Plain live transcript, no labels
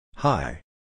Hi.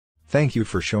 Thank you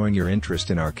for showing your interest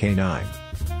in our canine.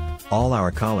 All our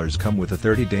collars come with a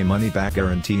 30-day money-back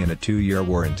guarantee and a 2-year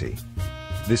warranty.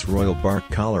 This Royal Bark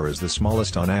collar is the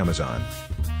smallest on Amazon.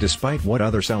 Despite what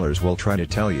other sellers will try to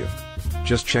tell you.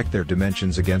 Just check their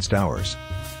dimensions against ours.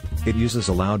 It uses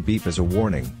a loud beep as a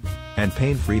warning, and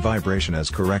pain-free vibration as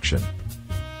correction.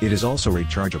 It is also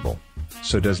rechargeable,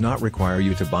 so does not require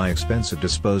you to buy expensive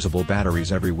disposable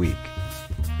batteries every week.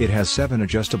 It has 7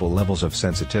 adjustable levels of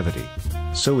sensitivity,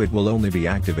 so it will only be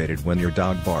activated when your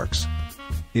dog barks.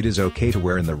 It is okay to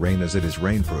wear in the rain as it is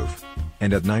rainproof,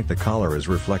 and at night the collar is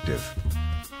reflective.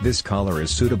 This collar is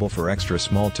suitable for extra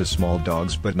small to small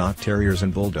dogs but not terriers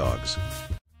and bulldogs.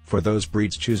 For those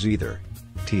breeds, choose either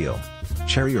teal,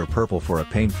 cherry or purple for a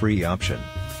pain-free option.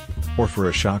 Or for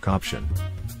a shock option,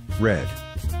 red,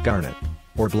 garnet,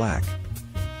 or black.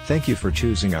 Thank you for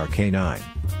choosing our canine.